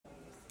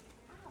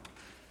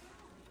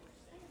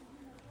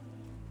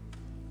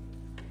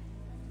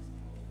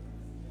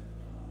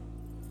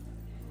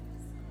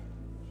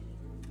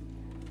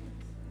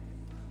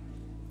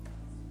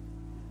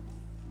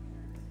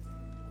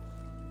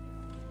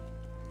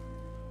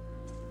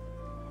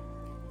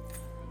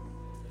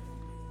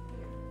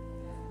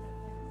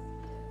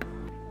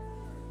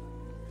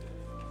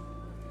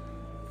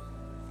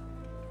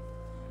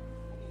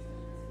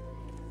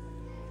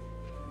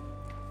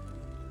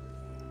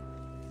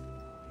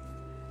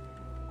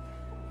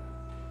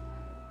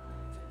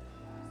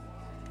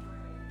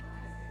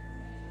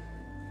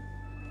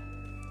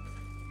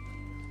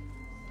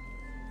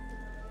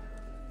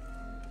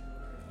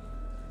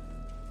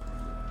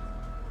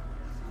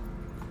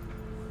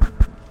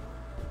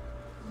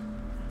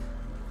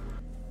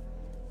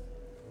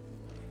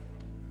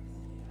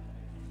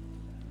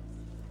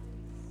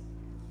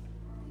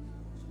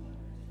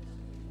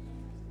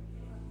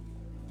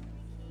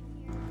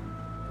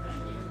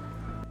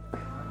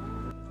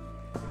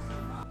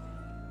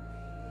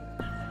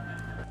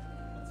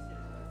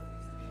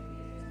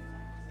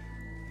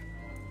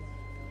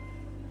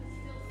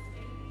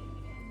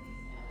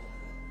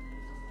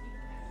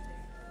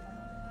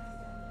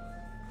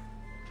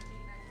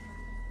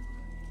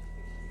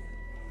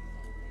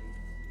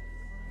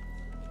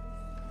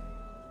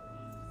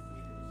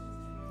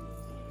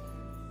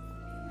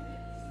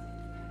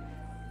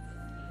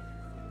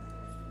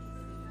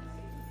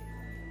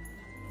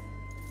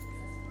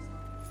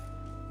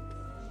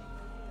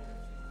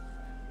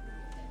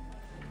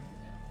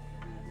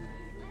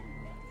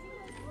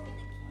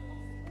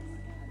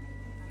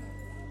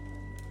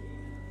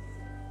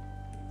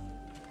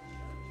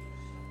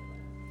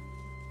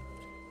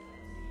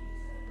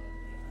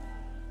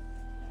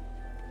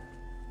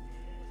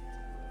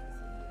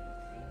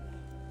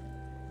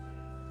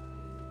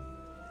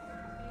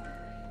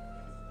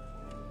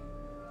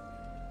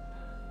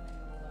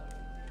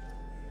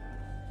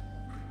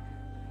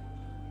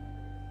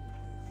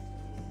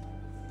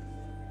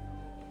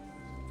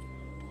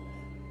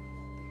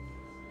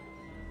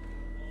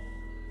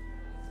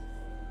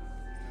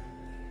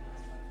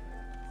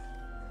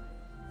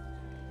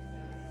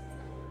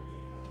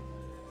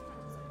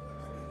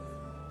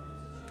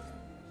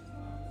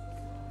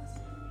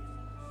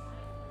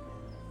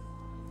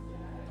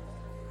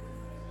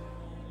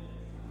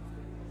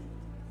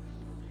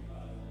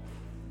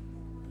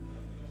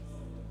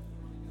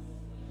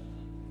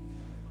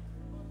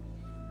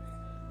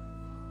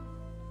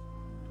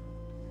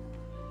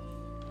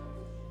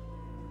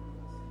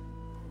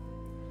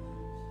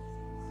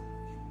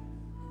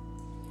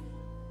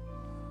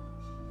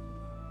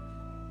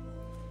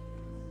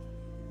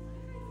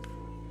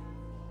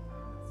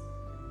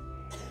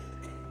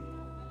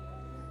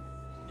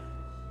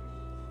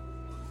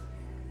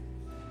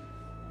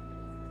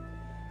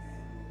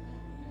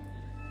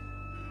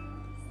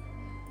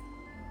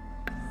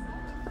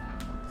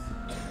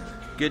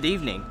Good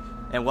evening,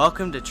 and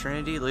welcome to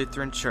Trinity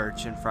Lutheran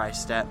Church in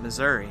Freistatt,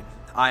 Missouri.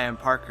 I am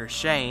Parker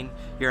Shane,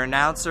 your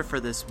announcer for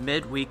this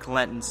midweek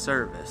Lenten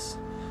service.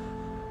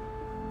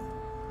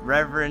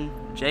 Reverend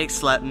Jake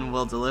Sletton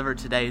will deliver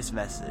today's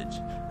message.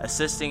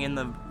 Assisting in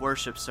the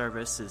worship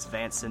service is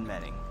Vanson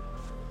Menning.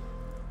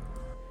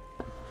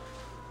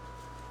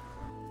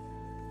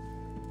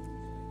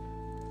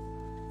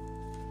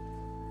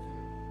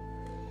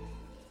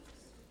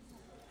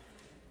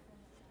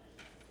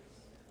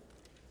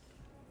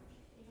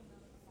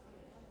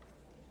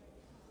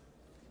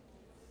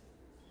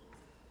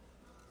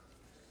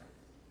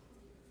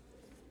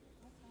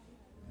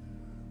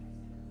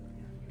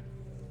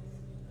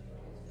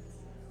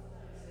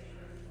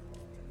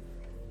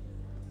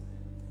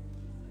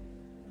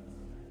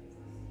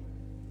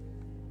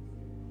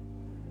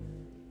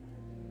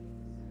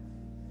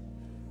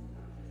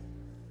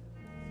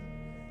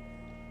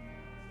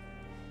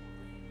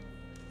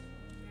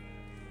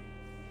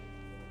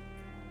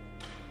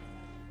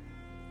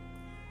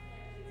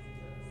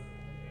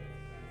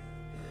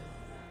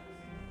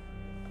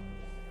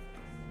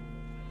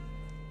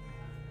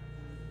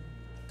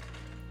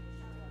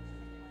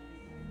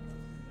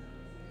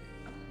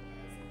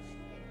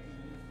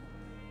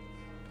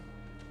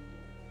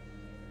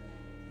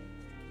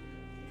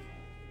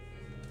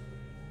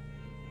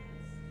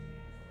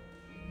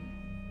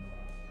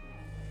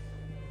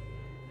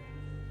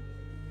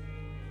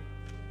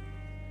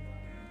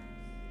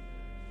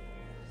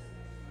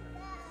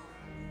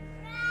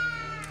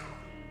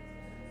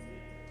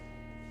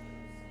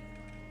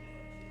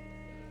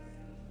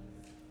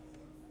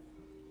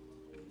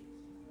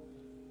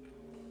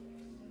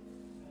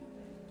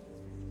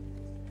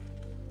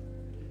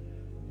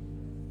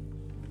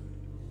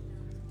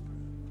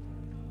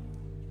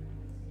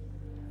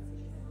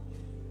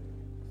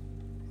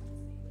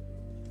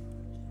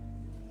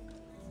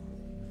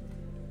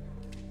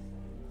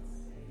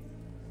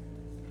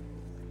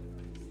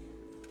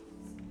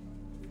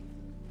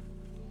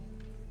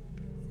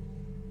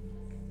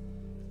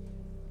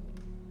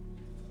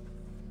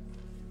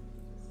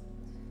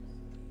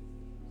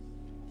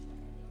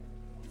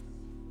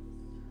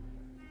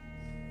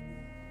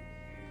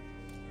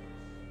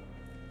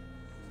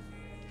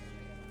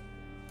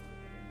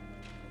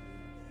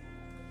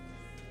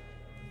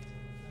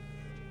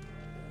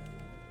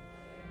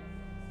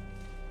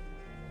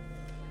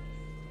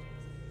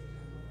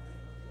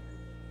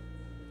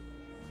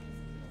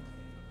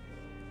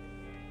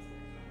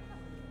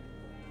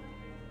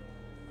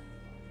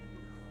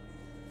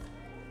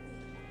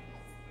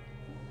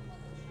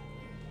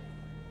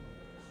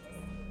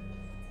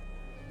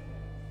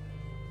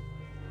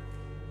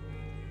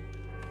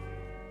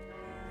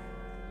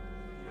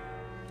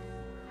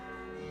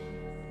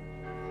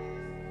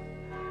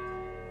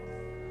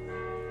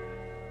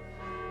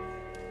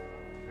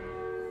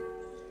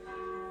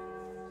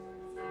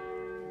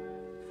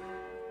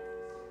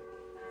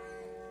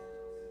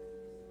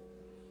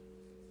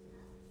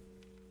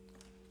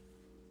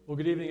 Well,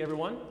 good evening,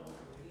 everyone.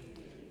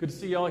 Good to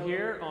see you all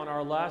here on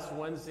our last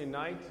Wednesday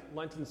night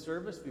Lenten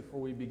service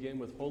before we begin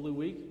with Holy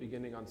Week,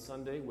 beginning on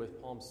Sunday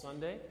with Palm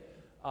Sunday.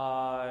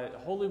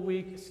 Holy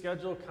Week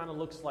schedule kind of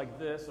looks like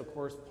this. Of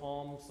course,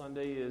 Palm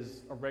Sunday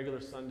is a regular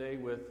Sunday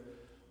with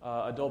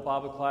adult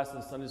Bible class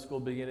and Sunday school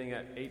beginning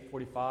at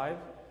 8:45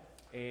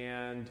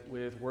 and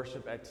with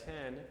worship at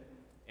 10.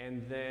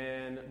 And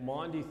then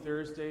Maundy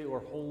Thursday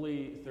or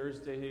Holy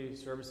Thursday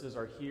services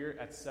are here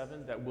at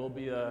 7. That will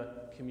be a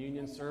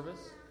communion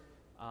service.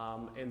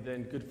 And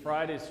then Good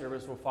Friday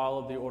service will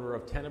follow the order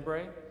of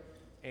Tenebrae,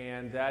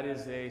 and that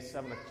is a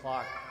 7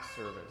 o'clock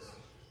service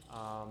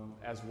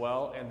as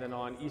well. And then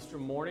on Easter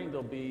morning,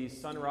 there'll be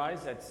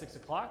sunrise at 6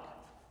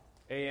 o'clock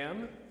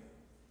a.m.,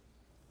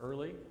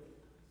 early.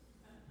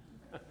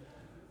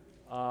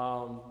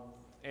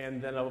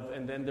 And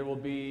then there will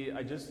be,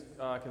 I just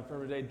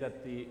confirmed today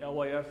that the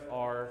LYF,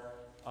 our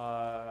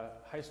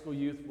high school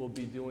youth, will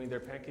be doing their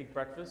pancake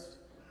breakfast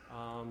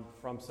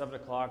from 7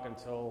 o'clock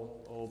until,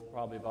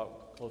 probably about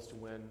close to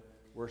when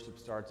worship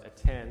starts at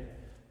 10.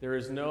 There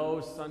is no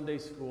Sunday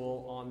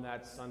school on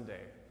that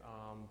Sunday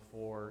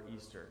for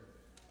Easter.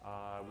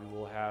 We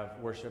will have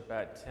worship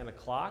at 10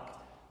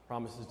 o'clock.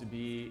 Promises to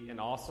be an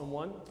awesome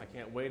one. I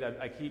can't wait.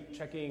 I keep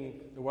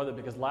checking the weather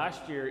because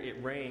last year it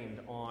rained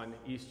on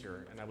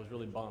Easter and I was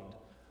really bummed.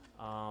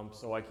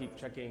 So I keep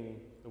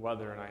checking the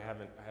weather and I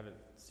haven't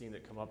seen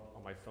it come up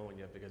on my phone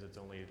yet because it's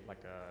only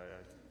like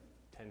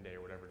a 10-day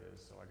or whatever it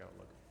is. So I got to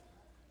look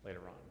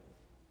later on.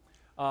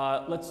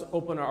 Let's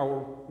open our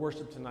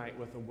worship tonight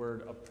with a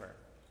word of prayer.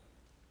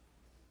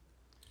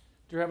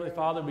 Dear Heavenly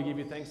Father, we give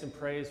you thanks and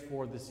praise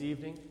for this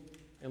evening.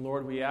 And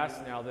Lord, we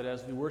ask now that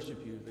as we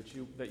worship you,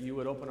 that you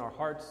would open our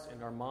hearts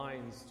and our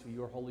minds to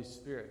your Holy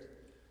Spirit.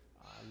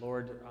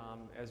 Lord,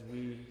 as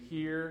we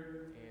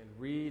hear and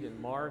read and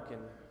mark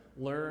and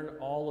learn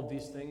all of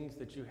these things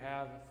that you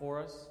have for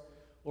us,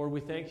 Lord, we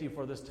thank you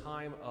for this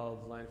time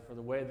of Lent, for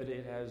the way that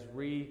it has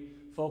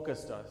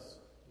refocused us,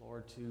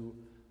 Lord, to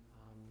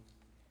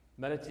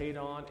meditate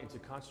on and to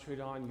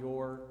concentrate on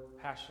your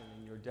passion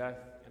and your death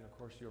and, of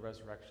course, your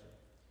resurrection.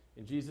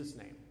 In Jesus'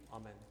 name,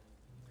 amen.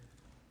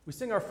 We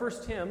sing our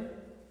first hymn,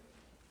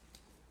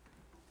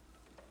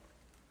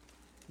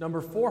 number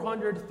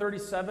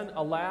 437,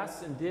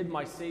 Alas, and Did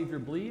My Savior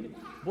Bleed?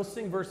 We'll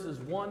sing verses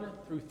 1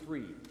 through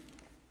 3.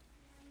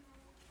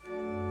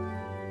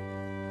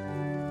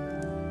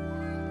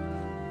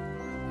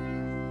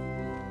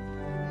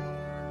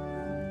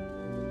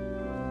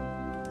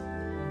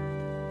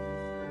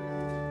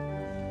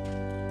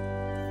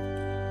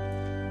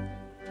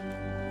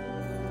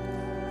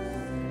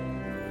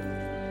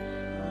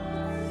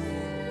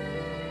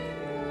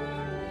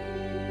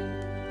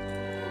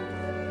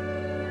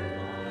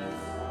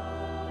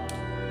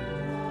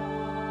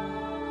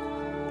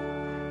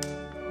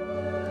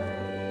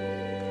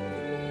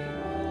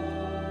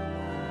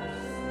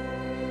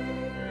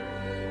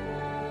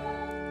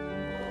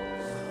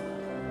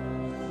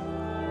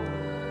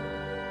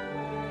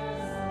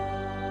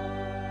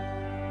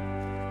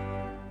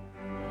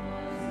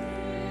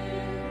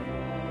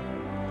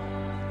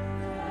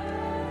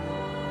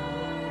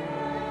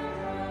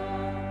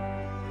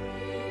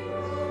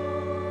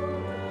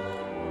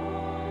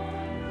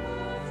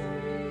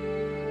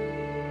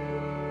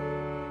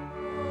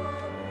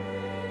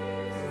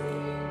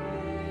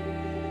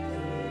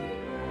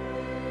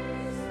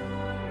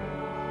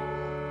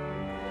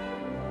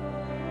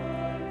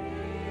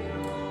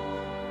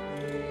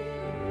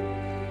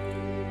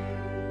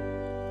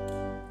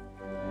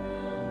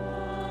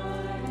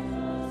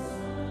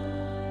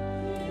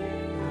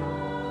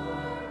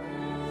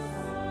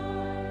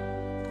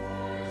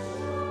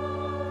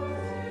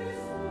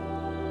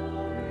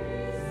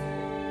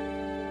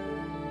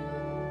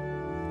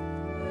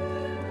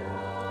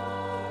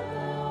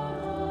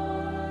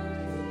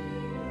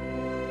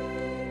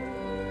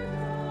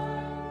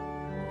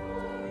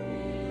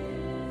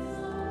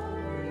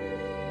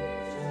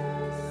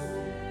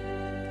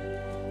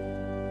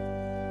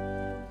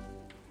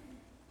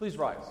 Please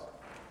rise.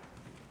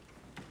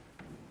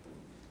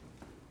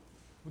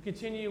 We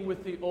continue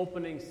with the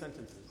opening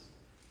sentences.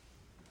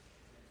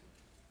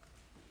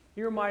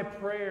 Hear my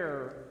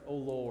prayer, O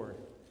Lord,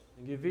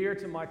 and give ear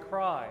to my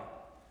cry.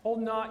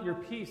 Hold not your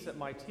peace at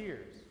my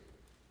tears.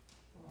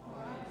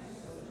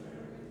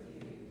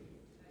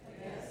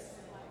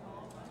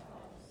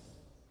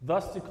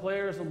 Thus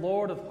declares the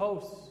Lord of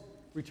hosts,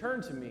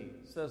 return to me,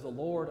 says the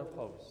Lord of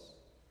hosts.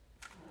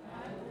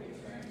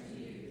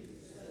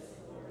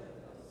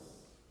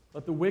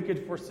 Let the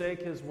wicked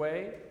forsake his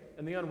way,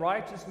 and the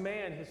unrighteous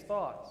man his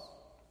thoughts.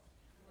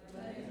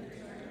 Let him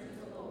return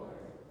to the Lord,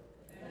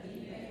 that he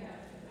may have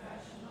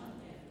compassion on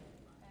him,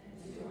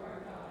 and to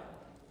our God,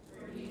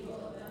 for he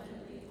will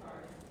abundantly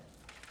pardon.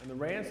 And the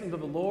ransomed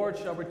of the Lord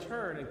shall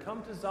return and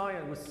come to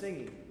Zion with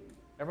singing.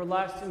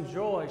 Everlasting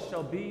joy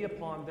shall be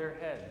upon their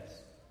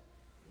heads.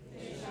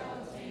 They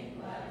shall obtain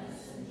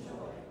gladness and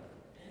joy,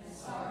 and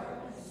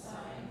sorrow and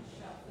sighing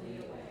shall flee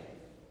away.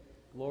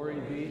 Glory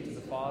be to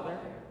the Father,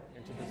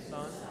 and to the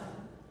Son,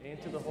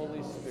 and to the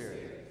Holy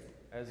Spirit,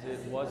 as it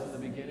was in the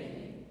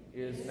beginning,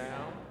 is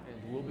now,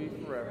 and will be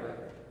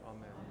forever.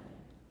 Amen.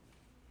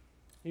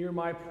 Hear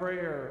my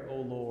prayer, O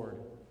Lord,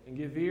 and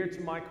give ear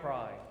to my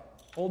cry.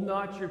 Hold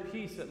not your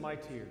peace at my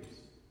tears.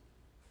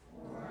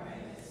 For I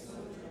am a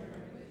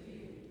sojourner with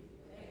you,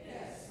 a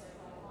guest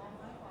upon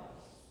my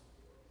house.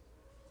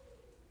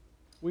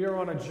 We are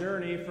on a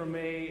journey from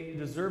a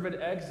deserved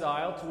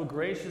exile to a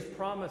gracious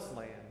promised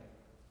land.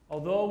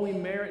 Although we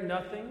merit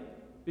nothing,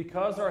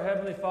 because our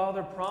Heavenly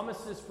Father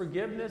promises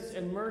forgiveness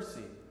and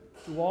mercy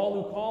to all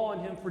who call on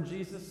Him for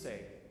Jesus'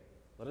 sake,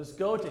 let us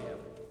go to Him,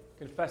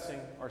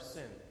 confessing our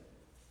sin.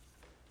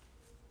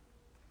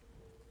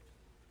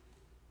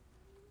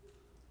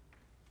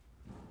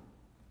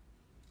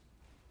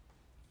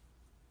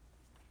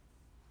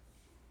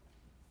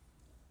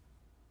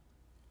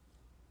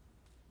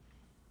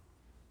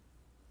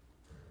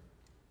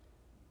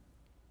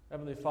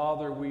 Heavenly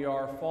Father, we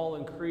are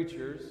fallen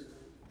creatures,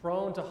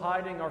 prone to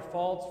hiding our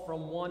faults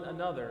from one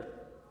another,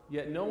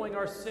 yet knowing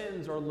our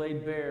sins are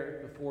laid bare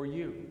before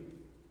you.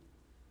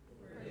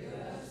 Forgive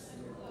us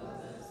and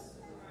clothe us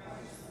with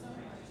Christ's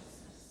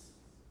righteousness.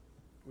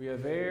 We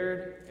have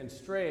erred and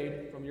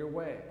strayed from your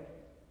way.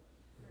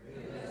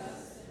 Forgive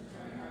us and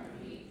turn our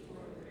feet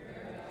toward the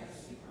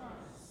paradise you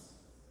promise.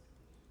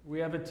 We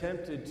have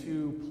attempted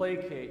to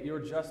placate your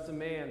just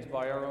demands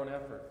by our own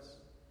efforts.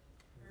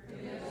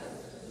 Forgive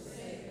us for the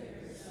sake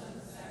of your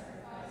Son's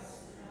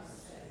sacrifice in our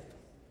stead.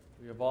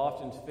 We have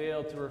often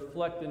failed to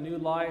reflect the new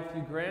life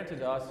you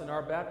granted us in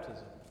our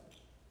baptism.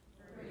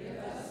 Forgive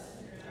us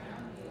and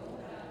drown the old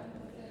Adam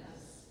within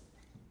us.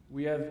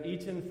 We have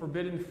eaten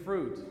forbidden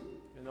fruit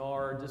in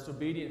our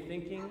disobedient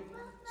thinking,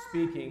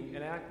 speaking,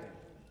 and acting.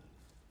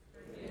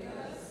 Forgive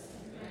us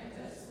and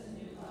grant us the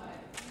new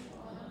life you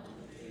won on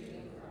the tree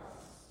of the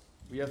cross.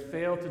 We have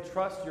failed to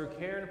trust your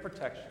care and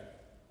protection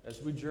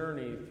as we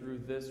journey through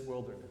this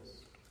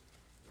wilderness.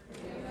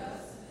 Forgive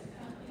us and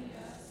accompany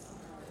us on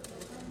our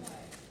pilgrim way.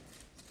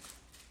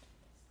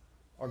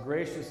 Our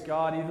gracious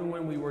God, even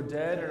when we were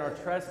dead in our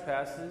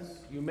trespasses,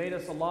 you made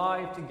us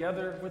alive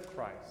together with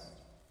Christ.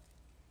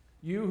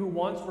 You who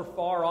once were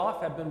far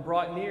off have been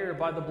brought near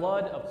by the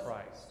blood of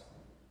Christ.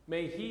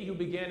 May he who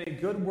began a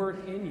good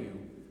work in you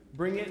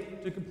bring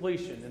it to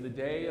completion in the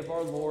day of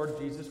our Lord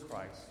Jesus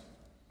Christ.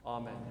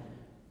 Amen.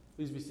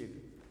 Please be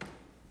seated.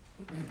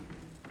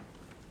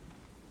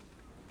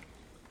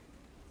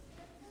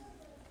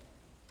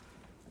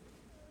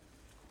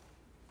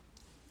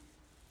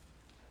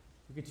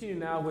 We continue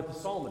now with the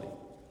psalmody.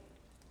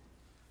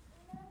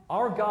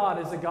 Our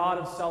God is a God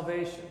of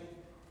salvation,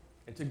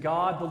 and to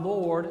God the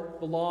Lord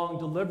belong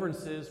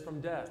deliverances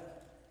from death.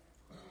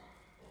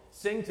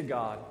 Sing to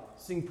God,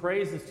 sing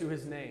praises to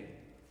his name.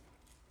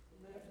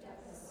 Lift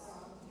up a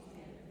song to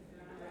him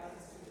from the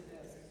rise to the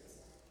deserts.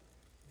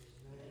 His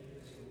name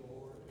is the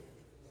Lord,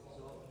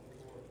 exalt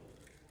the Lord.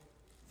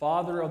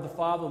 Father of the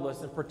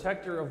fatherless and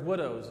protector of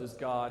widows is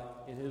God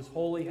in his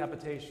holy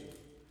habitation.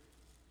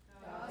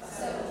 God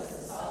settles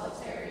the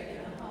solitary in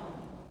a home.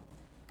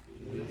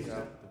 He leads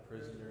out the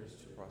prisoners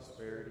to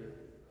prosperity,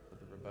 but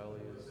the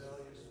rebellious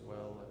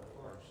dwell in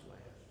a harsh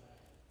land.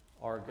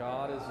 Our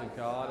God is a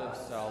God of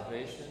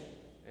salvation,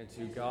 and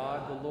to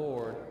God the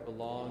Lord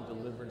belong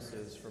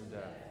deliverances from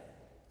death.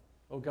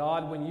 O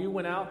God, when you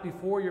went out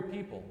before your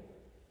people,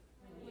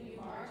 When you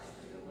marched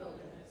through the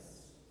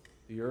wilderness,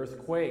 the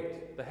earth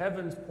quaked, the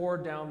heavens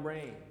poured down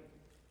rain.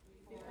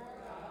 before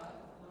God,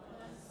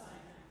 on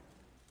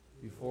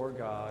Sinai. Before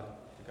God,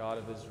 the God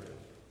of Israel.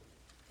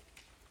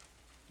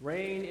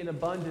 Rain in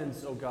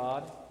abundance, O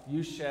God,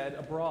 you shed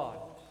abroad.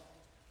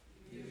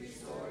 You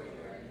restored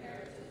your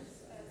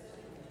inheritance as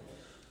a village.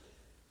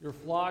 Your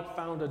flock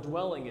found a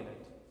dwelling in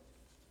it.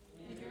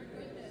 In your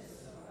goodness,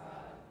 O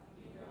God,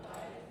 you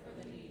provided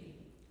for the needy.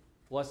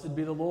 Blessed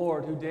be the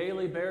Lord, who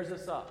daily bears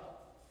us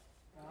up.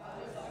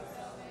 God is our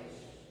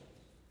salvation.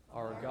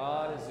 Our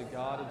God is a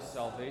God of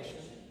salvation,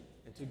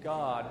 and to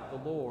God,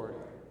 the Lord,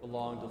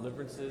 belong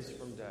deliverances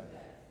from death.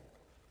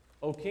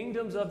 O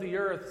kingdoms of the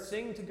earth,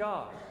 sing to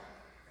God.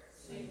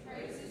 Sing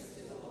praises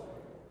to the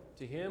Lord.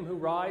 To him who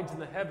rides in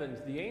the heavens,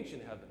 the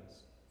ancient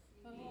heavens.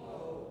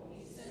 Behold,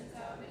 he sends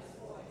out his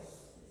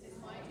voice, his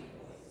mighty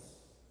voice,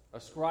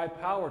 Ascribe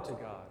power to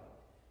God,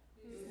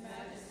 whose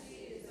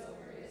majesty is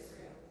over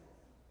Israel.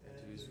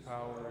 and whose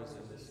power is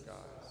in the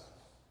skies.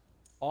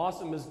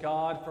 Awesome is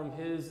God from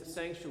his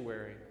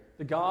sanctuary,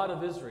 the God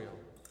of Israel.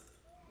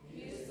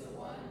 He is the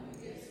one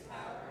who gives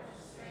power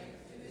and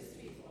strength to his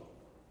people.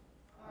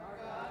 Our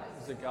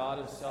God Is a God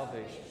of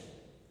salvation,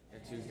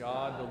 and to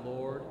God the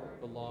Lord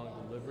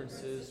belong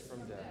deliverances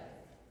from death.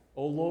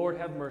 O Lord,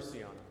 have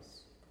mercy on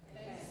us.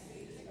 thanks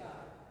be to God.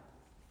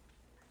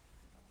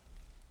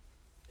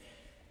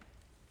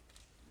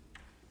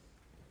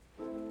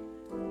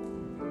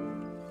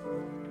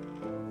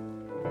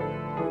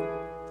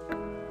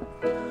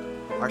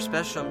 Our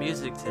special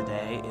music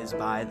today is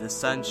by the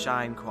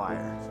Sunshine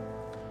Choir.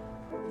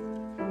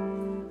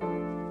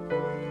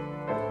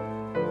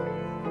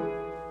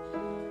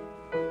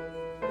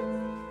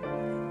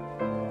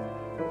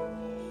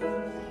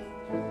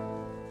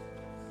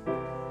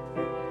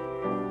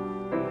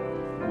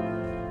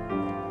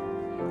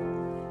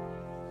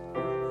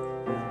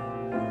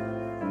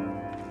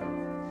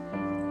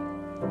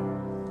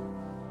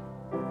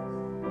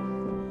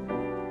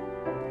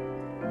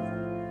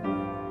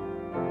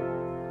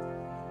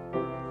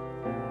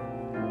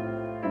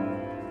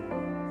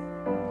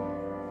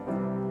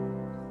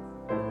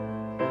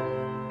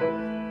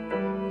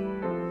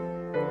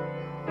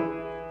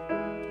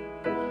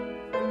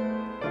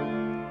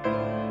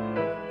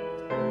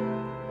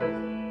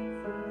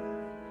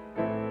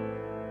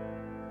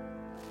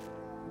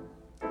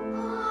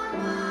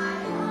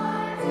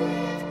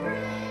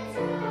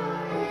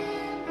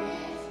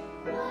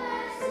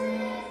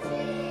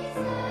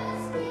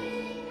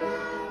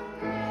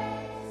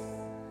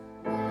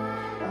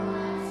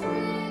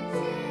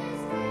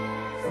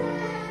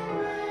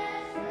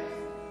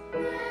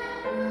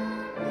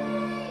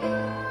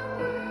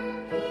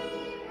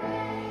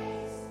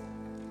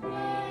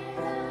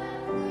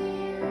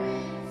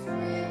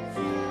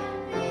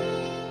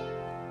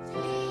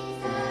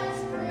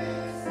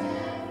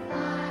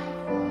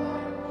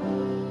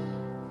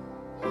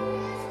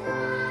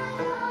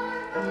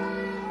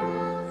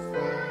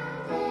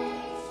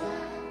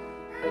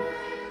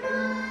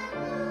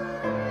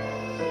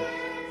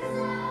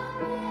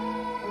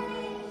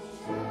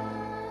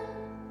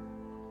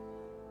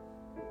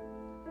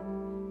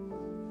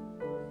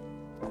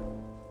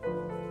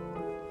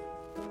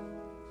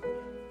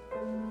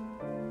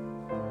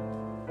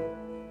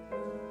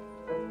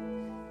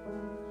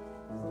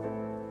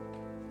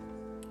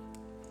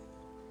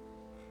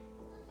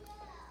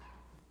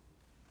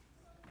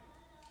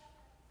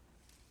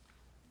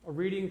 A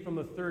reading from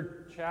the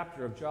 3rd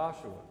chapter of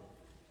Joshua.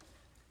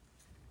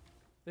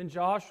 Then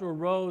Joshua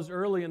rose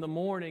early in the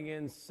morning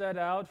and set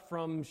out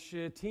from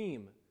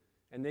Shittim,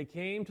 and they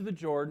came to the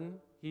Jordan,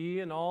 he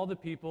and all the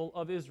people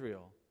of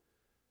Israel,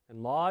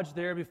 and lodged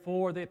there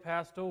before they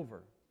passed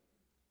over.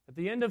 At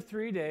the end of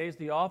 3 days,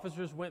 the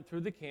officers went through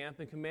the camp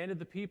and commanded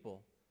the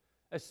people,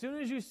 "As soon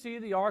as you see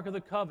the ark of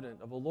the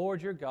covenant of the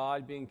Lord your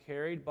God being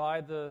carried by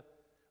the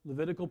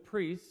Levitical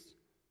priests,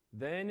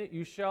 then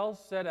you shall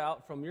set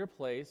out from your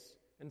place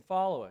and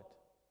follow it.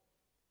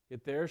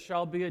 Yet there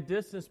shall be a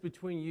distance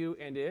between you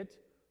and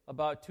it,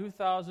 about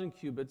 2,000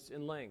 cubits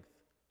in length.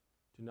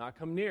 Do not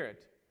come near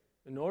it,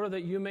 in order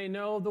that you may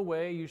know the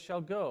way you shall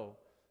go,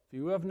 for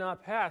you have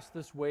not passed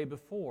this way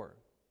before."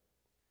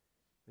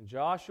 And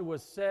Joshua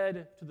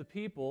said to the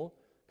people,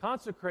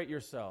 "Consecrate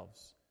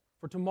yourselves,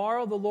 for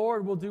tomorrow the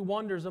Lord will do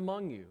wonders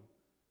among you."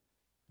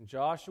 And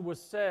Joshua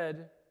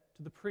said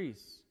to the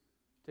priests,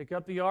 "Take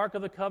up the ark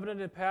of the covenant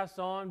and pass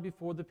on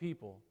before the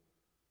people."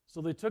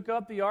 So they took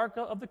up the ark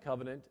of the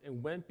covenant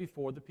and went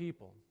before the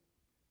people.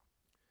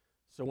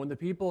 So when the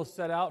people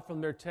set out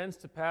from their tents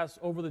to pass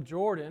over the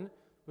Jordan,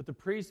 with the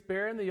priests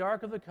bearing the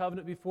ark of the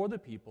covenant before the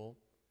people,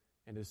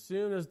 and as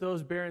soon as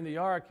those bearing the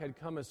ark had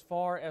come as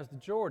far as the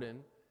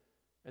Jordan,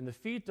 and the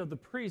feet of the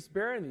priests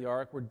bearing the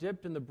ark were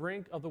dipped in the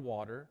brink of the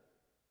water,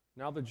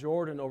 now the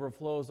Jordan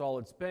overflows all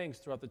its banks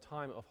throughout the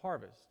time of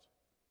harvest.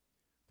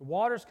 The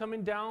waters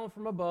coming down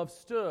from above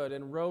stood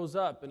and rose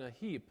up in a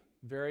heap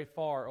very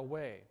far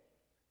away,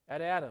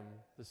 at Adam,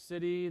 the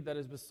city that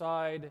is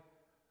beside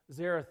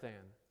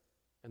Zarethan,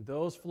 and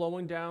those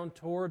flowing down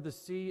toward the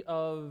sea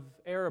of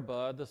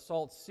Arabah, the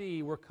salt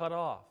sea, were cut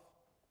off.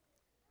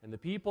 And the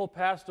people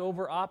passed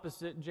over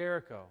opposite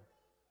Jericho.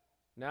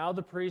 Now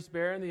the priests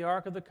bearing the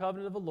ark of the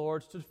covenant of the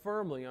Lord stood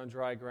firmly on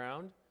dry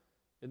ground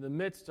in the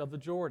midst of the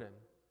Jordan,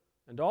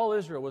 and all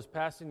Israel was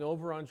passing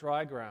over on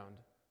dry ground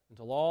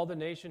until all the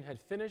nation had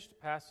finished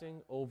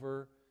passing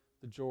over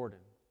the Jordan.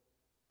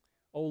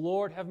 O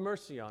Lord, have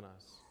mercy on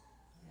us.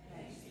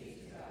 Thanks be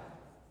to God.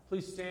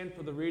 Please stand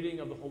for the reading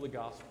of the Holy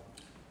Gospel.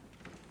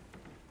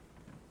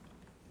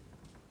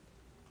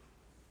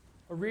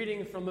 A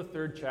reading from the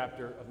 3rd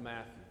chapter of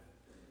Matthew.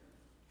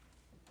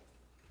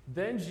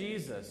 Then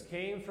Jesus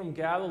came from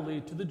Galilee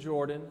to the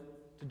Jordan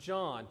to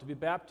John to be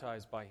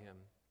baptized by him.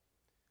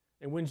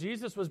 And when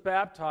Jesus was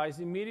baptized,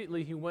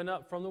 immediately he went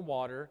up from the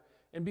water,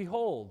 and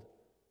behold,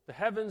 the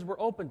heavens were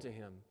opened to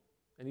him,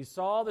 and he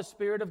saw the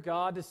Spirit of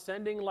God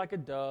descending like a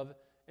dove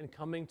and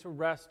coming to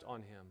rest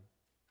on him.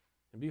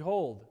 And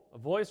behold, a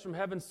voice from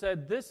heaven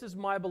said, "This is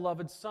my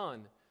beloved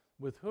Son,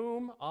 with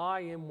whom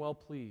I am well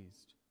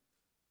pleased."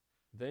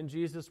 Then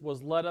Jesus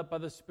was led up by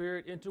the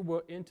Spirit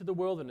into the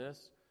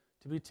wilderness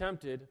to be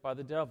tempted by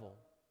the devil.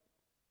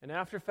 And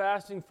after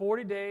fasting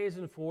 40 days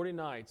and 40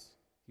 nights,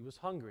 he was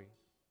hungry.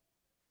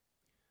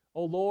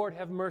 O Lord,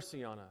 have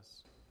mercy on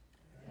us.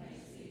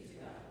 Thanks be to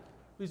God.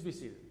 Please be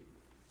seated.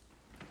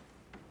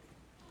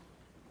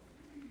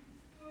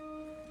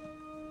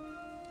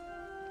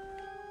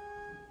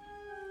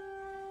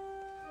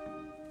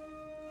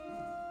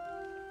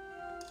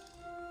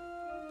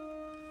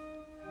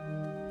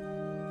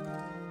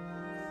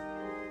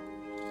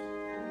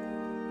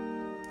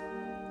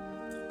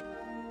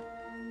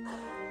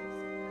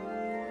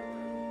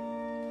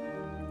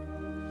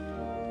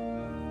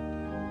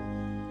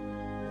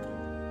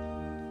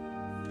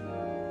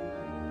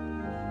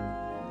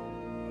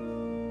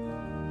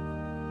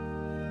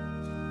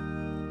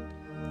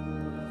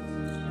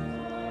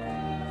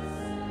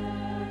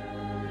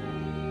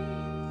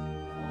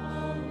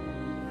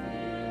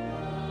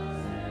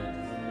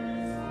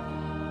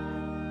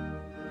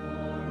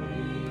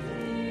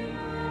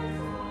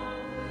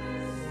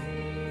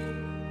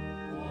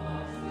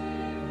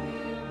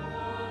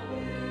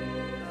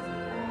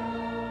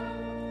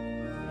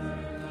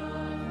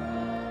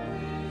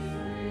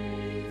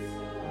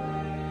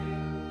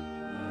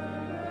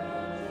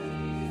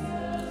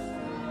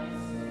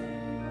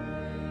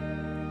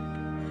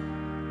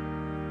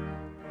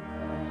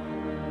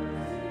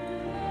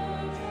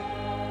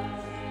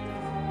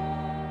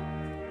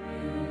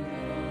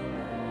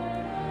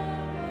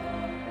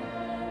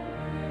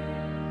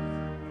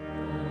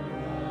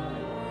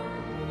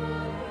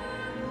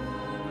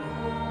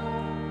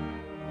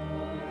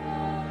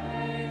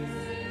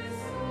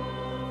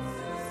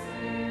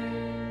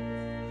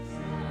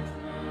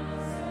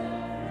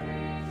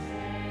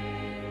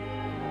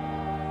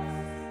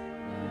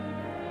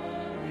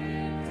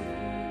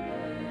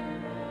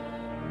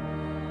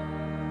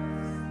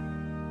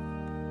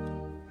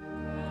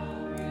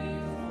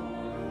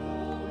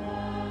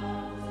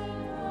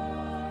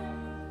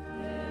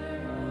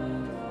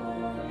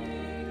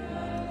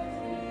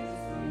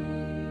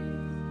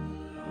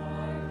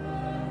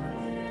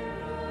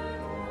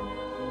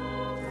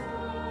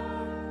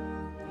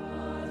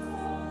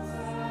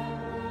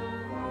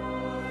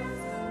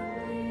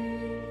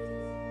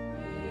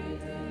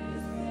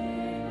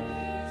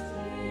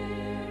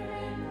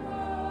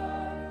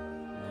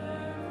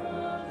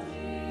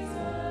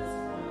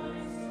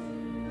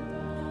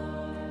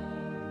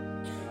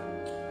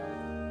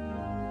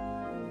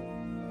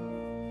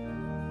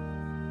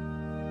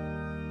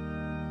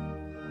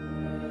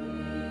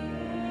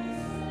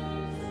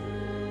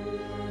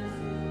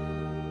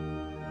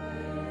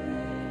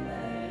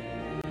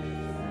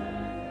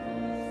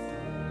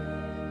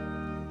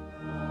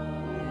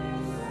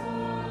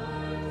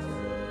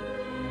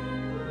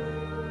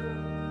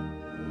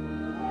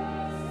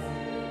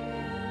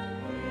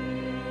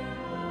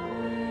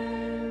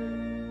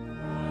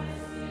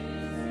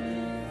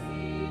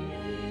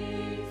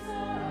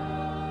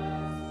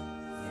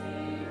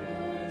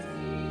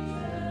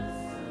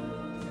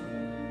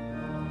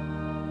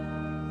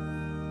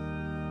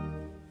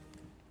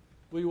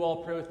 Will you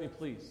all pray with me,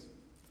 please?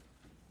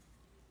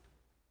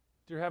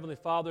 Dear Heavenly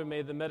Father,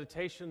 may the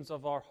meditations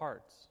of our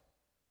hearts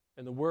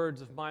and the words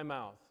of my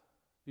mouth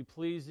be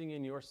pleasing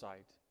in your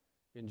sight.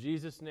 In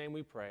Jesus' name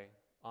we pray.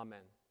 Amen.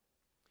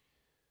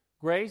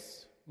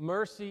 Grace,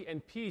 mercy,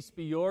 and peace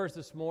be yours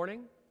this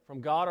morning from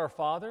God our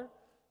Father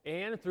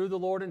and through the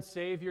Lord and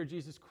Savior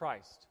Jesus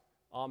Christ.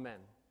 Amen.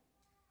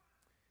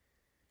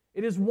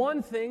 It is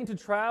one thing to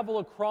travel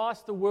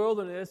across the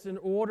wilderness in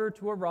order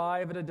to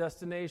arrive at a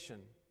destination,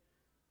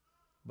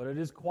 but it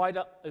is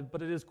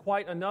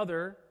quite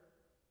another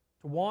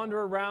to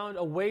wander around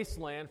a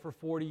wasteland for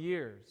 40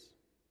 years.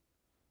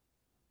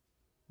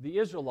 The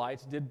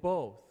Israelites did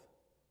both.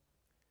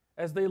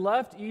 As they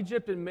left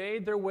Egypt and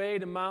made their way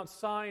to Mount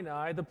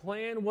Sinai, the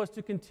plan was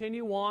to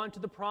continue on to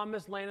the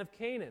promised land of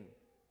Canaan.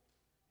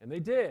 And they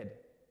did.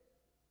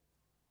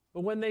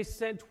 But when they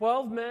sent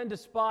 12 men to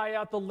spy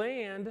out the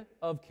land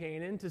of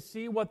Canaan to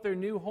see what their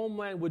new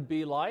homeland would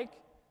be like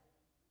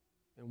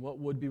and what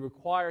would be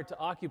required to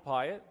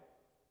occupy it,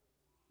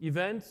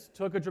 events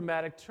took a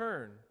dramatic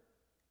turn.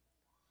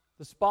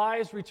 The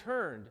spies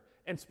returned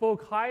and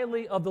spoke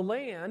highly of the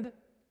land,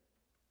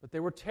 but they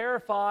were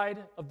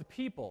terrified of the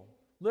people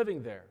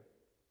living there.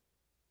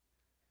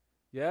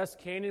 Yes,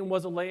 Canaan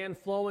was a land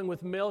flowing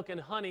with milk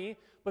and honey,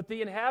 but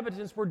the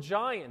inhabitants were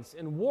giants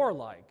and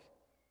warlike.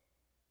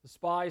 The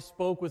spies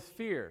spoke with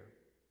fear,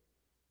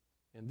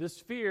 and this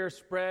fear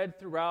spread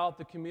throughout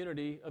the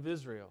community of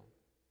Israel.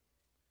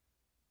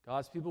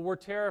 God's people were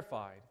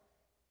terrified,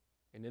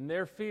 and in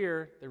their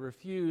fear, they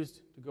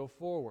refused to go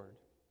forward.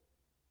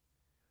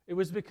 It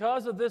was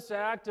because of this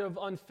act of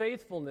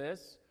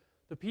unfaithfulness,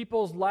 the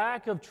people's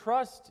lack of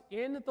trust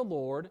in the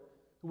Lord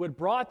who had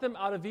brought them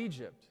out of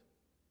Egypt,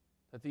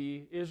 that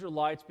the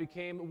Israelites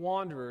became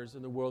wanderers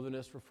in the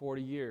wilderness for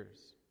 40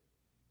 years.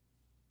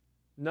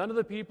 None of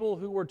the people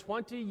who were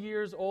 20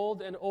 years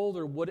old and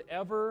older would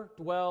ever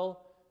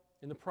dwell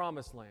in the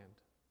promised land.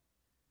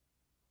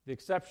 The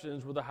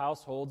exceptions were the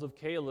households of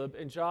Caleb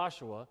and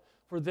Joshua,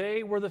 for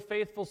they were the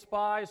faithful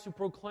spies who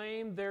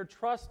proclaimed their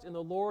trust in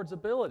the Lord's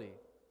ability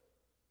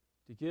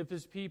to give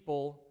his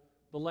people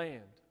the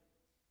land.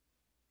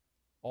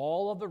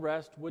 All of the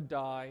rest would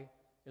die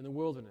in the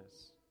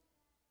wilderness.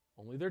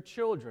 Only their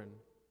children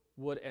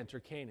would enter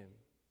Canaan.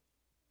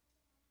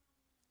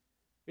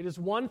 It is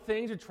one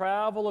thing to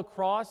travel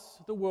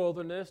across the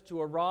wilderness to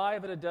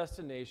arrive at a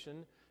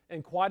destination,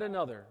 and quite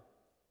another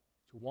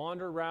to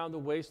wander around the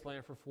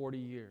wasteland for 40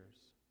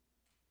 years.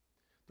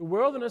 The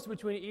wilderness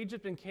between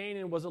Egypt and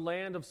Canaan was a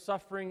land of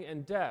suffering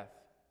and death,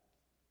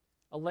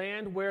 a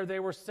land where they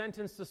were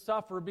sentenced to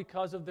suffer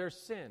because of their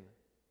sin,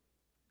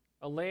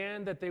 a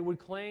land that would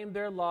claim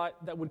their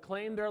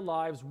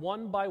lives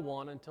one by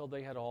one until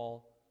they had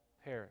all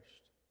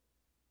perished.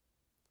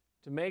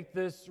 To make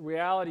this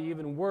reality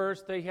even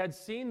worse, they had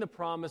seen the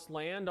promised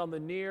land on the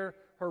near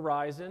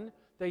horizon.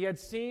 They had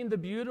seen the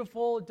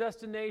beautiful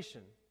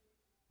destination,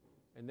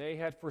 and they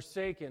had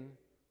forsaken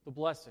the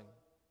blessing.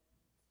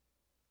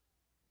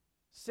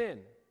 Sin,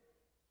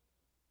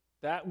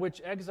 that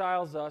which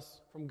exiles us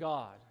from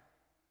God.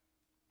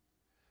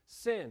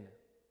 Sin,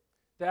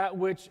 that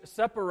which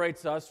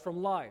separates us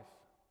from life.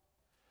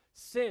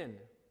 Sin,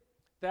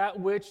 that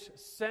which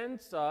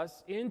sends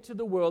us into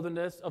the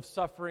wilderness of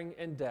suffering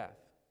and death.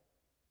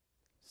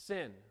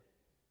 Sin.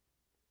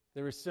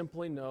 There is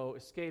simply no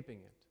escaping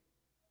it,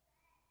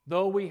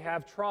 though we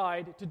have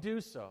tried to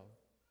do so.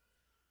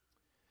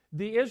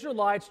 The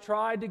Israelites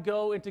tried to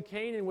go into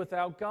Canaan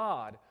without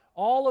God.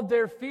 All of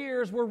their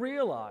fears were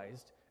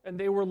realized, and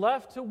they were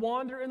left to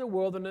wander in the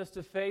wilderness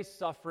to face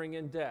suffering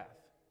and death.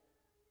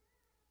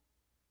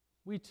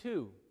 We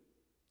too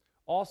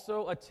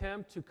also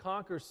attempt to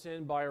conquer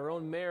sin by our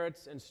own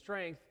merits and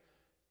strength,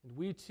 and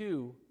we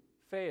too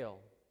fail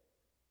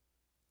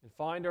and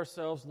find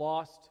ourselves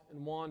lost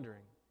and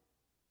wandering.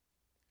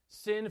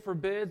 Sin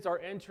forbids our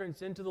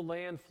entrance into the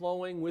land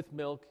flowing with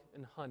milk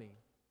and honey.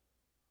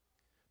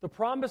 The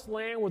promised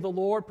land where the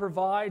Lord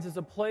provides is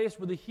a place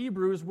where the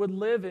Hebrews would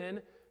live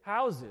in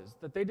houses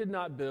that they did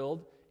not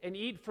build and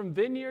eat from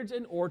vineyards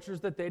and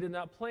orchards that they did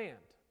not plant.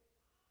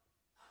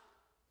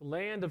 The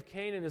land of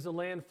Canaan is a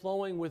land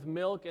flowing with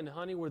milk and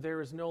honey where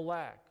there is no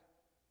lack.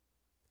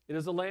 It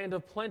is a land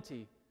of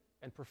plenty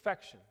and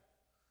perfection,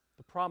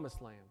 the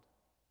promised land.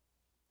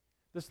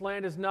 This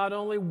land is not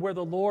only where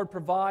the Lord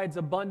provides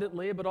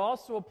abundantly, but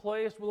also a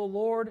place where the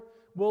Lord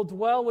will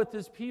dwell with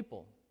his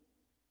people.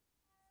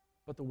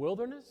 But the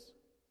wilderness?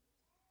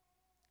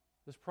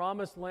 This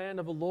promised land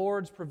of the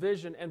Lord's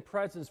provision and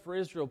presence for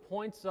Israel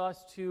points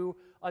us to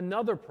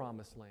another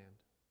promised land.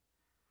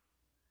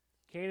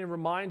 Canaan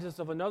reminds us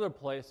of another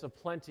place of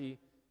plenty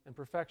and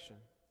perfection.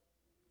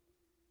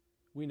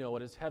 We know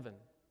it as heaven.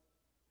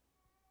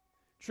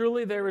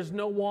 Truly, there is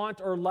no want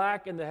or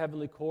lack in the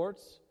heavenly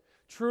courts.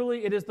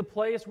 Truly, it is the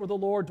place where the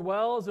Lord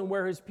dwells and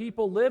where his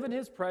people live in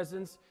his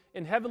presence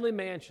in heavenly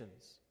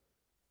mansions,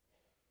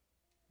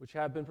 which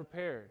have been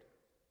prepared.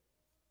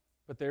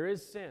 But there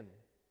is sin.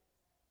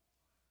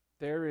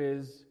 There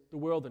is the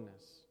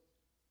wilderness.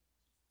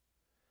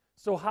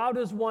 So how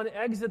does one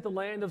exit the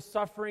land of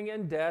suffering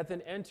and death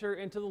and enter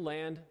into the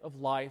land of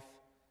life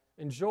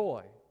and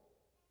joy?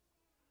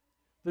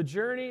 The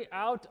journey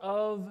out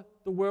of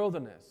the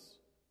wilderness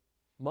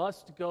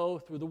must go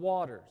through the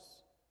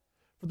waters.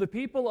 For the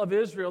people of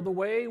Israel, the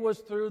way was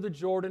through the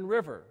Jordan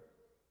River.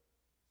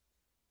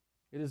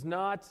 It is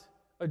not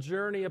a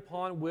journey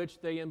upon which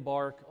they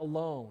embark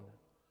alone.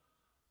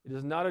 It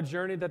is not a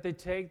journey that they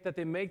take, that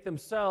they make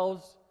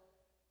themselves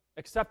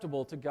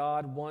acceptable to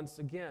God once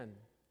again.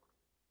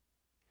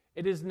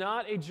 It is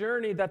not a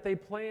journey that they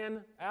plan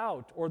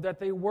out, or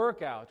that they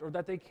work out, or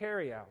that they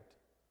carry out.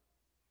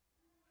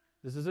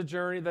 This is a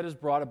journey that is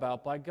brought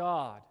about by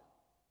God.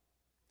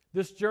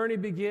 This journey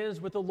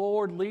begins with the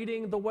Lord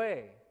leading the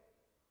way.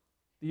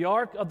 The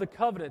Ark of the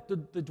Covenant,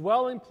 the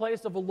dwelling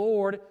place of the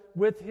Lord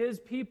with His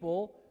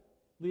people,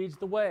 leads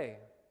the way.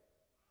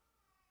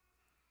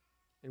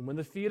 And when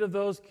the feet of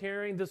those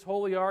carrying this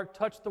holy ark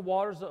touch the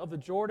waters of the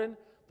Jordan,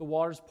 the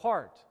waters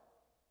part,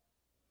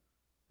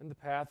 and the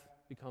path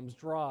becomes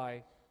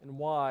dry and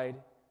wide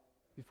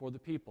before the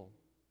people.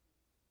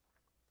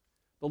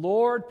 The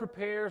Lord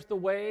prepares the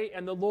way,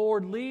 and the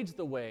Lord leads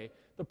the way.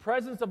 The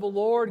presence of the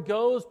Lord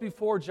goes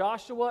before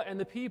Joshua and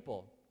the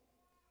people.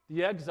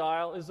 The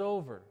exile is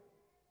over.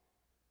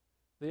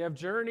 They have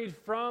journeyed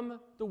from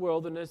the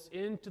wilderness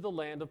into the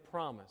land of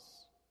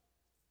promise.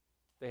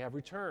 They have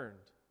returned.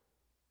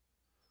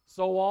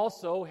 So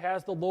also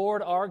has the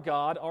Lord our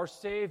God, our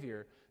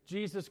Savior,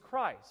 Jesus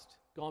Christ,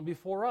 gone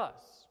before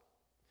us.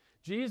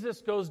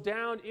 Jesus goes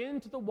down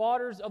into the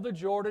waters of the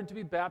Jordan to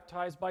be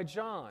baptized by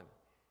John.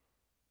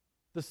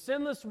 The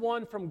sinless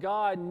one from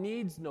God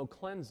needs no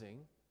cleansing,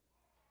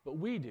 but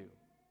we do.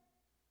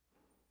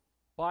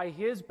 By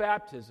His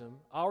baptism,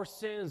 our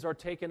sins are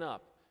taken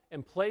up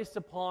and placed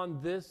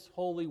upon this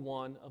Holy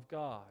One of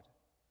God.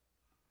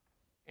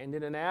 And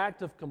in an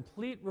act of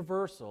complete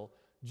reversal,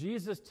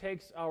 Jesus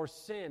takes our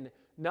sin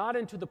not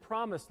into the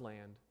promised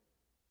land,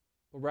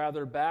 but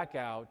rather back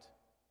out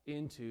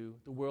into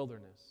the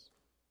wilderness.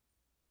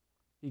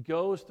 He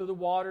goes through the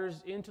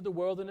waters into the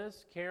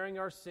wilderness, carrying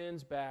our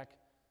sins back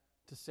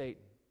to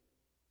Satan.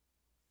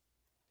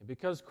 And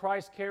because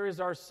Christ carries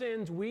our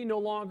sins, we no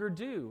longer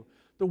do.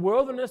 The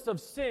wilderness of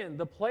sin,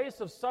 the place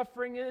of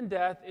suffering and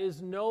death,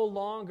 is no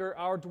longer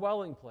our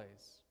dwelling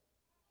place.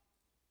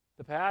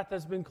 The path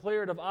has been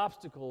cleared of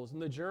obstacles,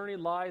 and the journey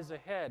lies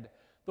ahead.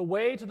 The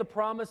way to the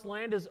promised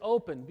land is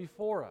open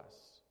before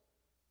us,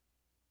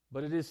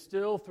 but it is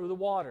still through the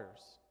waters.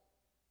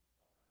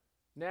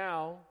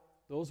 Now,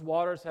 those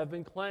waters have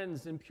been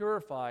cleansed and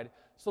purified,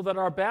 so that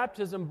our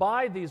baptism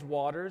by these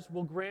waters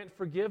will grant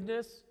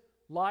forgiveness,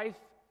 life,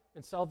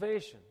 and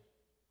salvation.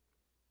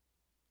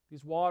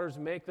 These waters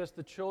make us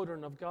the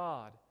children of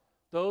God,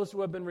 those who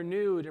have been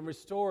renewed and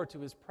restored to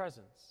His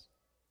presence.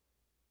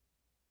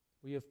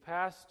 We have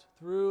passed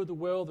through the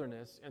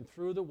wilderness and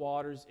through the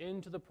waters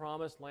into the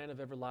promised land of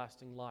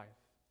everlasting life.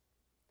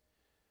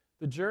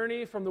 The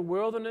journey from the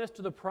wilderness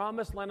to the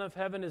promised land of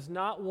heaven is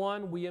not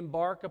one we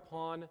embark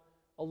upon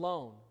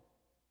alone,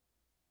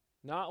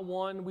 not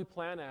one we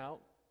plan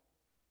out,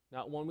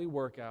 not one we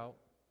work out,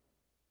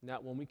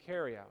 not one we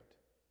carry out.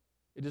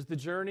 It is the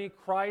journey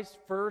Christ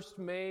first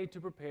made to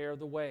prepare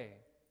the way.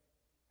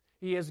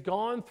 He has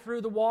gone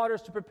through the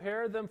waters to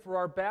prepare them for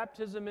our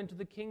baptism into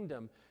the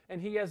kingdom, and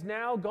He has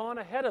now gone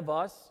ahead of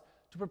us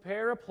to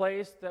prepare a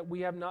place that we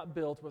have not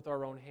built with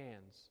our own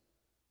hands,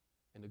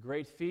 and a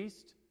great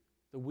feast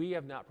that we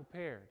have not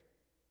prepared.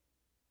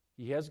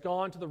 He has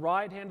gone to the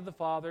right hand of the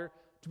Father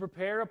to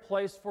prepare a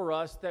place for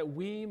us that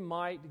we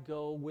might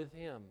go with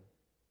Him,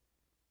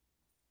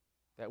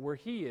 that where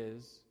He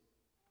is,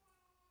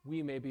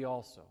 we may be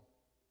also.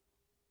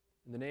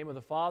 In the name of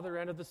the Father,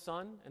 and of the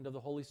Son, and of the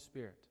Holy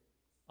Spirit.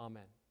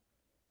 Amen.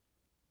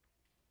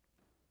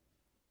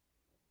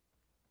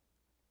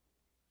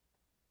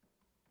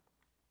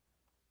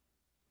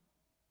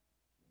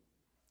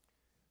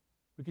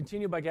 We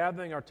continue by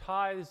gathering our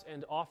tithes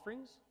and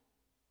offerings.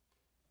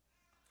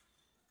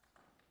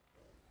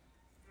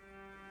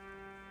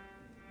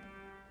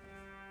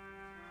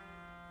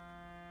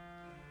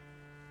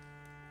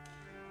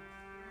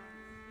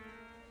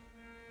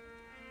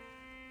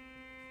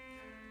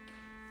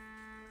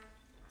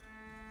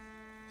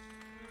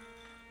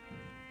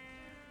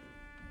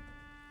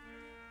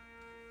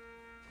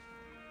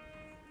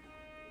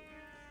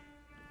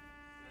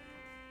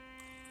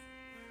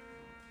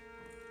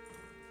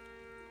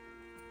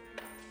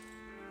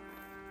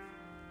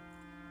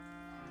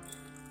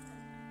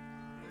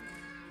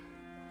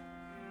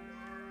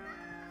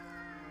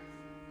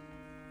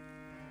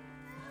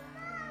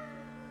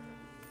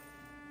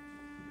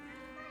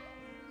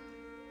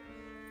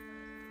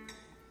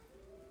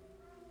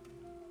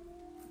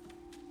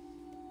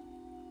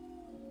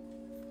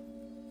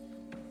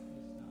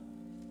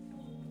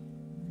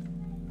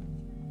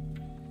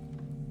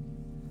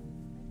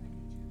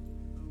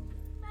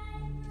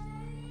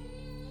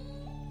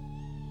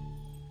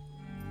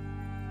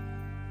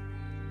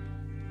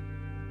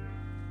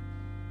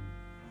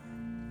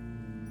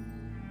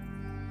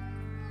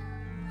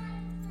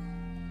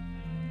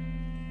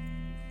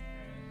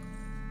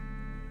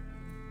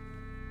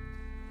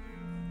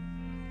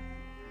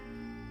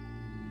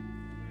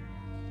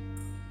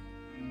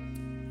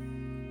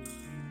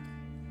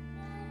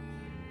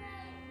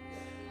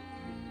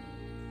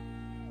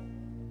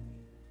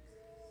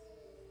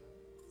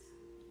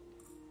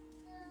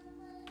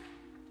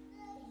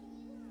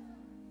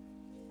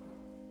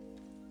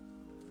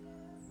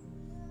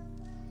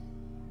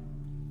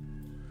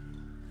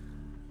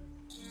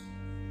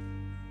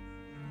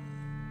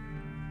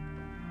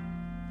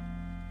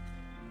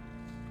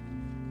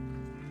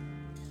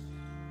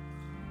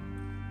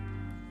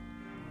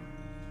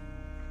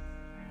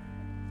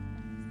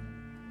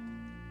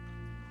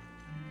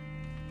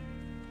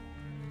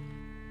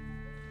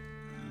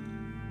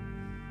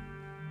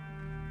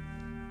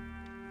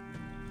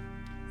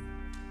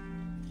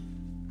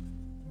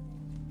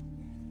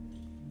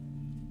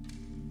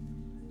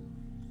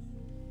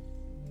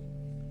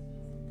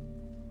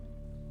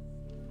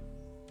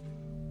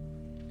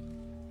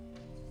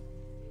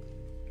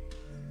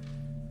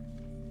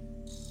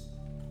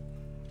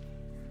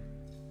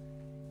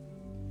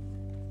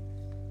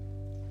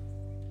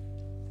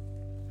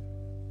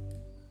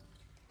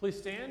 Please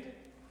stand.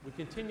 We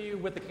continue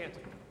with the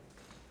canticle.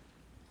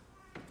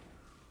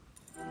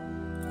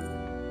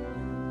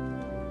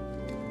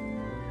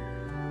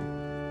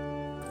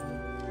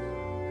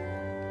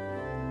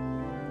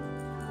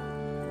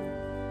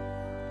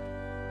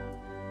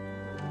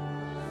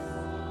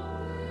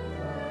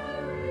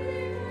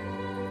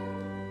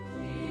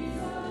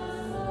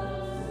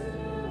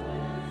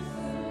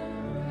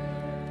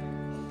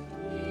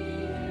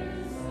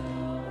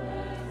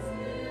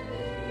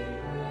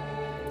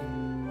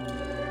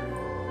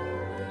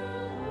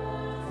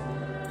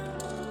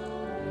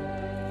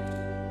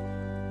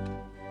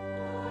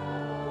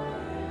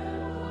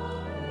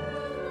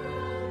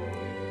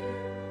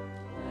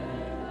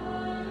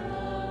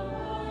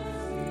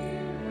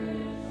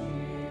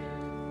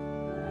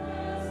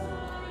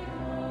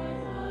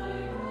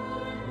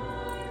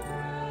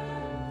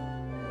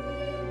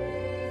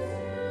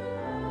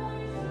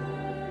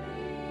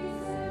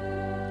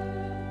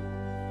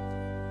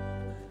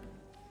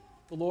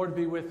 The Lord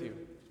be with you.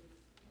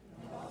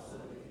 And also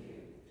with you.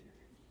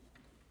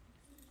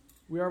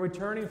 We are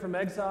returning from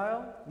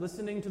exile,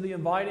 listening to the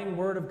inviting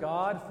word of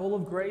God, full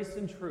of grace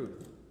and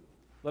truth.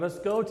 Let us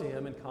go to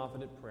him in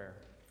confident prayer.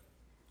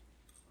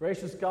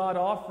 Gracious God,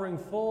 offering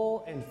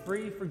full and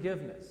free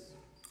forgiveness.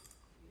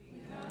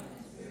 We come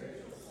in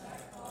spiritual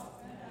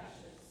sackcloth and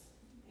ashes,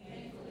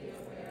 painfully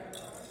aware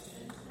of our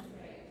sins and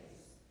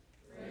failings.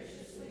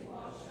 Graciously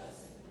wash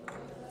us and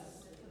clothe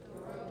us with the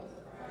robe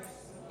of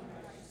Christ's own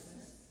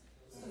righteousness,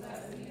 so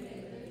that we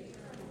may live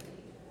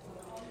eternally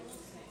with all your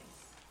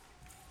saints.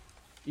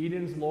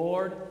 Eden's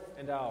Lord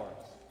and ours.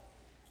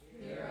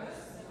 Hear us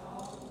and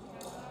all who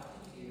go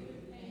out to you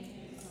in pain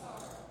and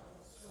sorrow,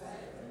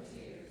 sweat and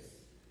tears.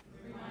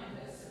 Remind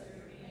us of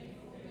your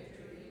painful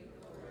victory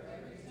over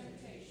every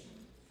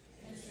temptation,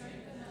 and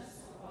strengthen us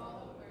to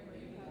follow where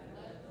you have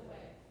led the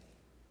way.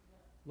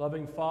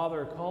 Loving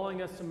Father,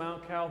 calling us to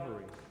Mount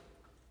Calvary,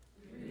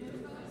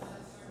 Remove from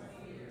us our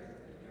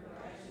fear and your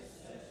righteous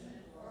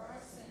judgment for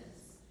our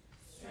sins.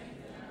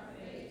 Strengthen our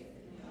faith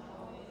in the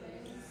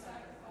all-praising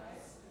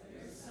sacrifice of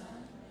your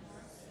Son in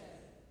our stead.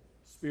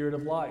 Spirit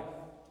of life,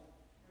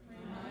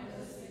 Remind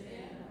us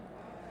again of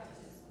our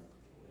baptism,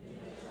 in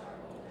which our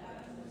old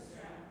Adam was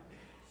drowned.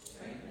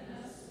 Strengthen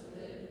us to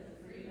live in the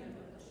freedom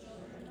of the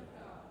children of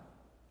God.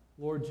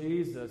 Lord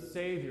Jesus,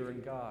 Savior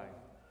and Guide.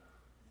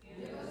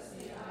 Give us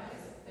the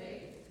eyes of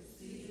faith to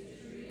see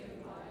the tree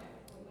of life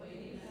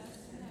awaiting us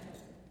in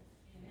heaven,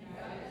 and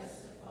guide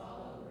us to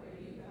follow where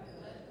you have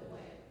led the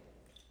way.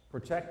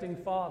 Protecting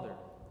Father,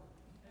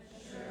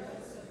 Assure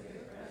us of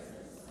your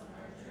presence on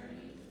our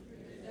journey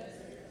through the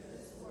desert of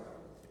this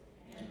world,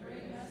 and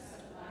bring us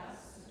at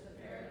last to the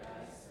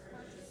paradise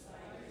purchased by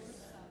your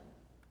Son.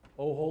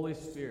 O Holy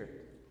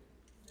Spirit,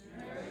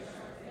 Nourish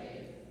our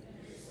faith and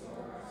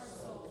restore our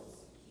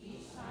souls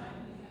each time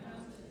we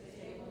come to the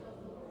table of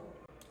the Lord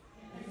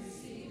and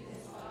receive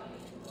his body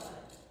and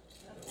blood,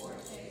 a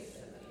foretaste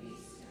of the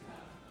feast to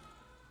come.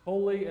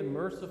 Holy and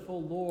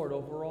merciful Lord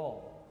over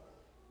all,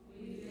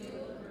 We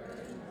feel the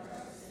burden of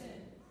our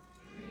sin.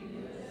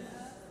 Renew in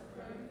us the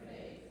firm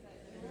faith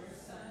that your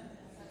Son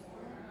has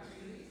borne our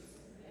griefs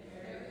and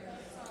carried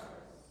our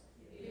sorrows,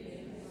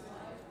 giving his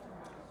life for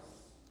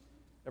ours.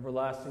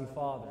 everlasting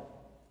Father,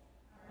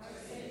 Our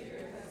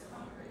Savior has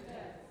conquered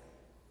death.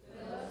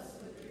 Fill us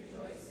with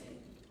rejoicing,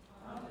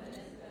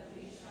 confident that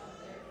we shall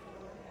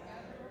therefore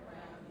gather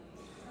around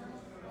the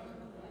eternal throne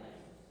of the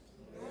Lamb,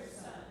 your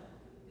Son,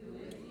 who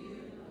with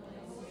you and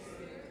the Holy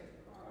Spirit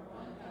are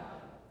one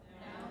God,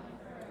 now and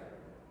forever.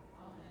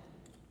 Amen.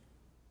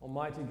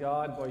 Almighty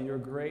God, by your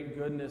great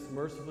goodness,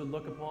 mercifully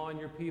look upon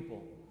your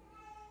people.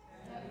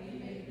 That we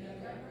may be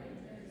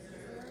governed and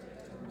preserved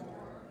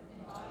evermore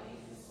in body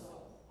and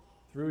soul.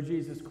 Through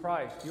Jesus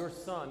Christ, your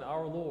Son,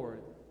 our Lord,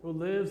 who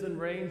lives and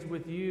reigns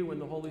with you in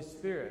the Holy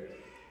Spirit,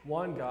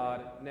 one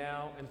God,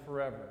 now and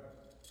forever.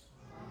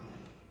 Amen.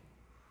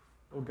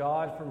 O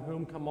God, from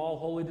whom come all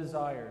holy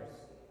desires,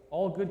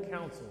 all good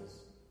counsels,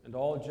 and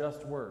all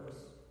just works,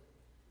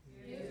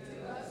 Give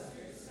to us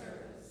your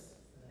service,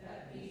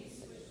 that peace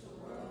which the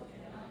world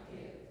cannot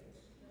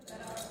give,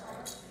 that our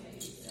hearts may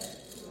be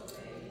set to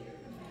obey your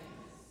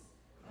commandments,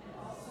 and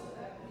also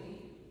that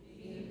we,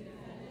 being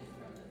defended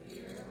from the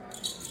fear of our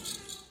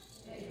enemies,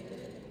 may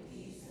live in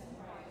peace and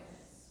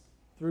quietness.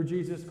 through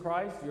Jesus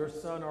Christ, your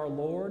Son, our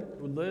Lord,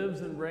 who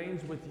lives and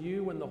reigns with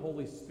you in the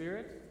Holy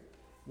Spirit,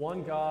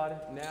 one God,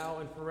 now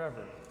and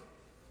forever.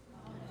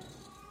 Amen.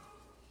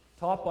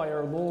 Taught by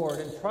our Lord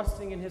and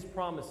trusting in his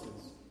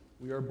promises,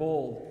 we are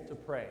bold to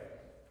pray.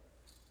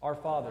 Our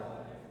Father,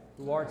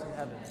 who art in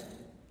heaven,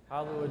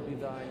 hallowed be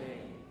thy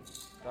name.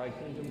 Thy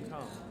kingdom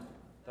come,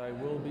 thy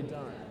will be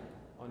done,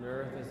 on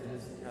earth as it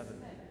is in heaven.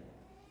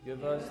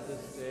 Give us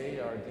this day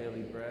our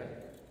daily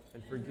bread,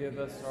 and forgive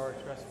us our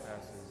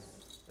trespasses,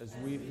 as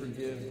we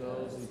forgive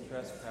those who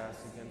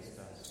trespass against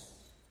us.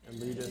 And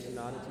lead us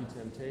not into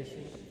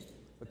temptation,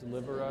 but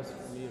deliver us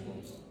from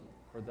evil.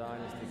 For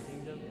thine is the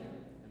kingdom,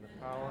 and the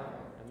power,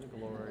 and the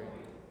glory,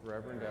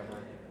 forever and ever.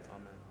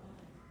 Amen.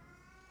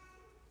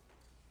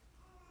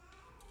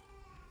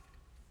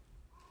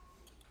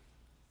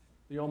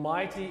 The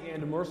Almighty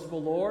and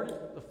merciful Lord,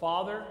 the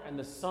Father, and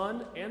the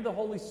Son, and the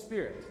Holy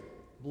Spirit,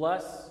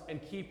 bless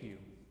and keep you.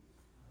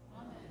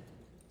 Amen.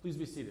 Please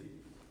be seated.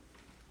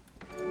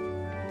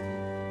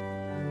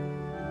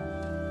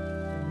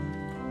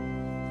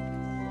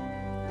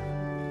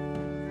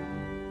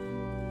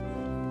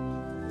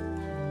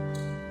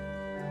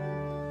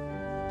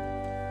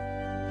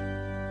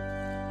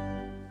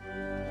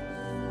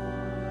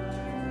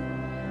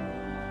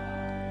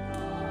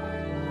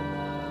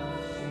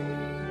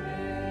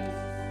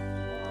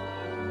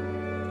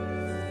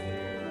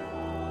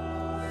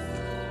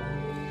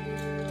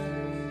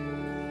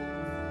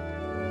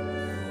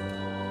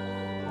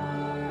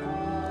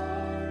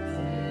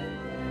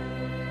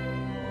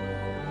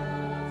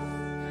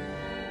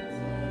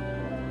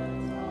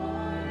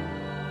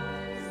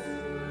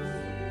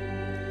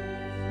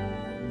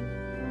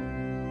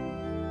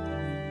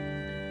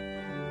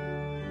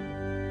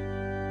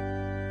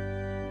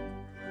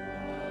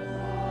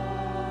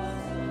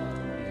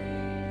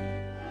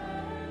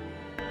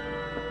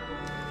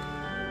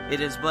 It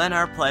has been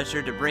our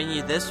pleasure to bring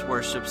you this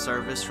worship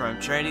service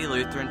from Trinity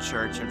Lutheran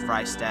Church in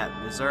Freistatt,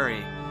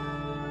 Missouri.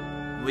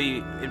 We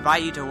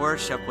invite you to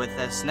worship with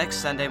us next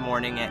Sunday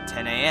morning at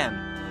 10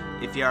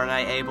 a.m. If you are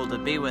not able to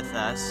be with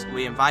us,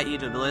 we invite you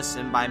to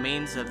listen by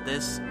means of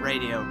this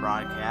radio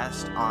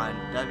broadcast on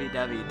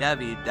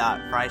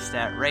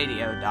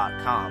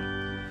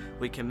www.freistattradio.com.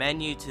 We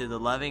commend you to the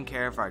loving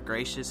care of our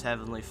gracious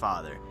Heavenly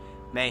Father.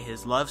 May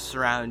His love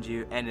surround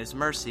you and His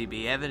mercy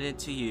be evident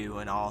to you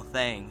in all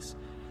things.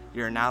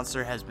 Your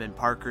announcer has been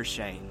Parker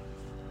Shane.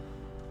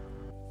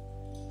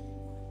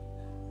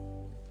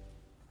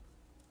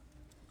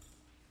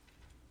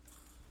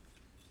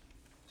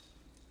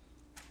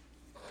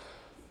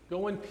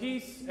 Go in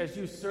peace as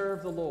you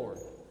serve the Lord.